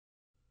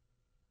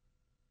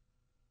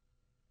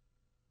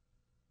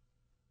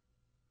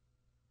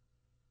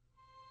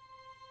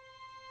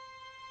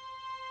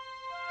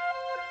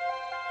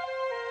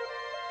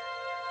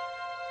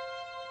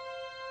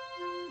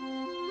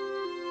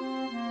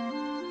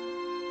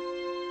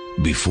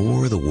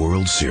Before the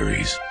World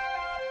Series,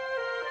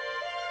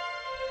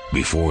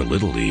 before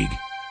Little League,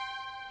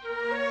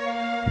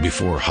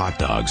 before hot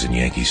dogs in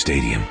Yankee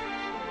Stadium,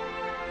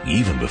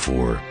 even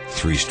before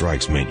 3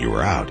 strikes meant you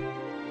were out,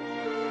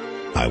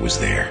 I was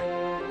there,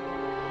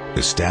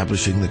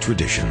 establishing the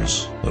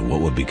traditions of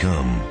what would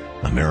become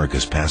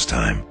America's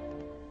pastime.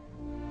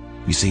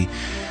 You see,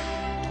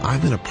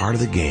 I've been a part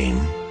of the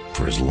game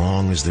for as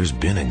long as there's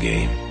been a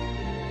game,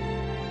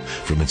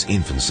 from its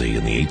infancy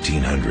in the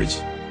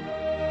 1800s,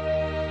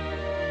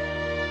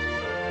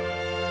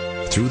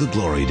 through the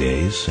glory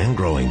days and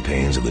growing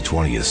pains of the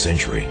 20th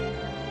century,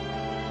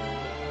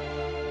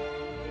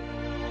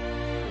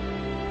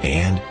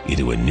 and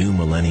into a new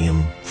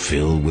millennium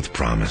filled with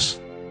promise.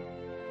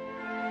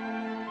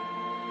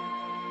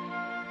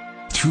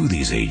 Through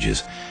these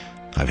ages,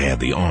 I've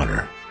had the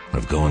honor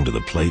of going to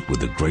the plate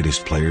with the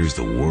greatest players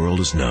the world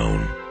has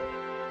known.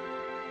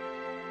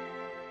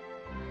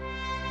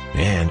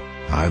 And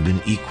I've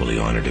been equally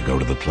honored to go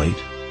to the plate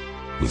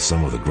with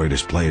some of the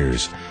greatest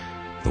players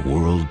the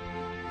world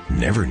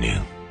never knew.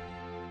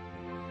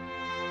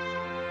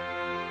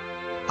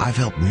 I've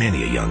helped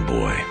many a young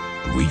boy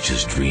reach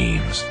his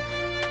dreams,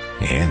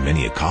 and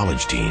many a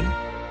college team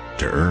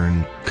to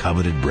earn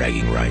coveted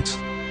bragging rights.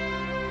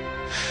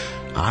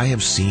 I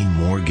have seen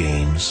more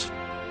games,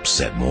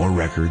 set more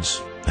records,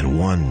 and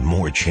won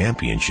more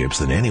championships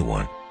than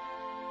anyone.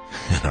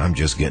 And I'm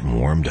just getting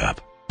warmed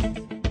up.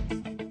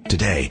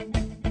 Today,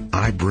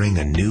 I bring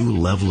a new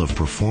level of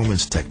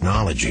performance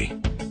technology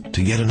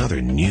to yet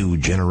another new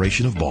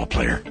generation of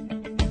ballplayer.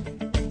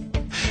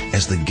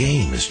 As the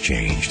game has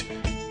changed,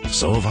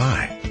 so have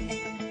I.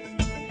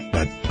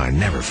 But I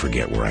never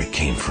forget where I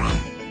came from,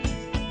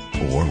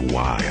 or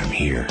why I'm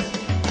here.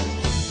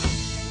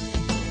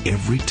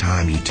 Every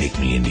time you take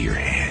me into your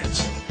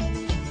hands,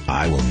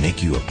 I will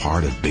make you a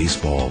part of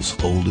baseball's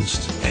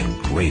oldest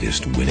and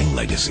greatest winning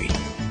legacy.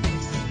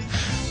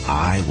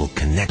 I will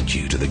connect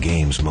you to the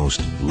game's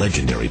most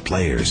legendary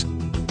players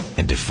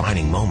and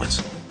defining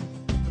moments.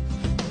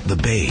 The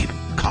Babe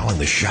calling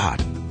the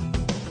shot.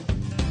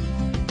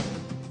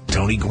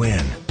 Tony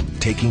Gwynn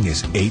taking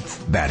his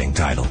 8th batting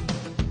title.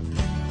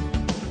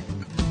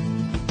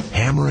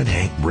 Hammer and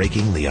Hank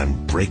breaking the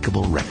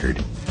unbreakable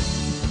record.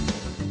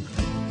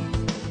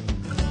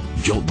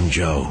 Joltin'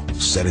 Joe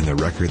setting the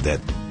record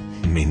that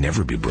may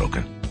never be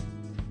broken.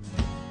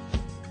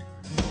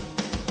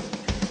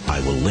 I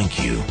will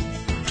link you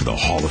to the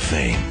Hall of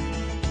Fame.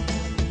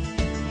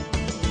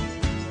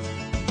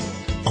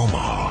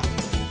 Omaha.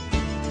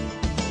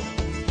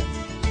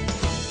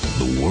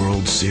 The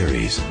World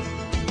Series.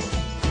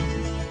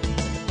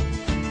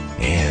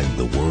 And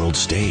the world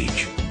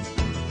stage.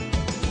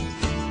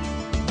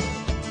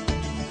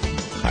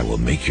 I will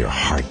make your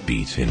heart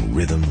beat in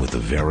rhythm with the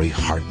very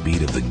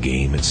heartbeat of the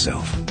game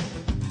itself.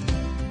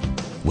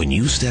 When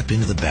you step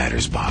into the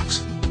batter's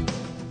box,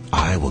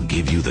 I will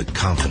give you the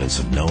confidence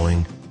of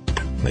knowing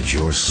that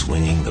you're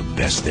swinging the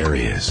best there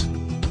is.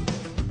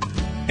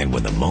 And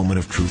when the moment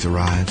of truth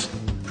arrives,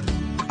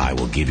 I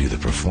will give you the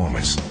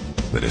performance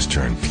that has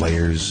turned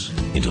players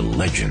into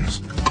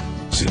legends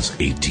since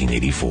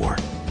 1884.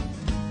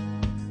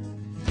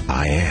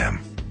 I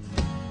am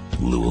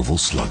Louisville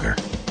Slugger.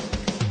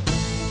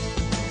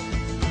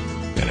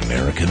 An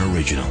American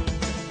original,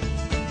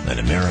 an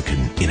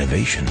American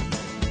innovation,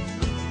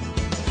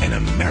 an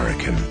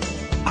American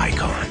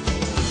icon.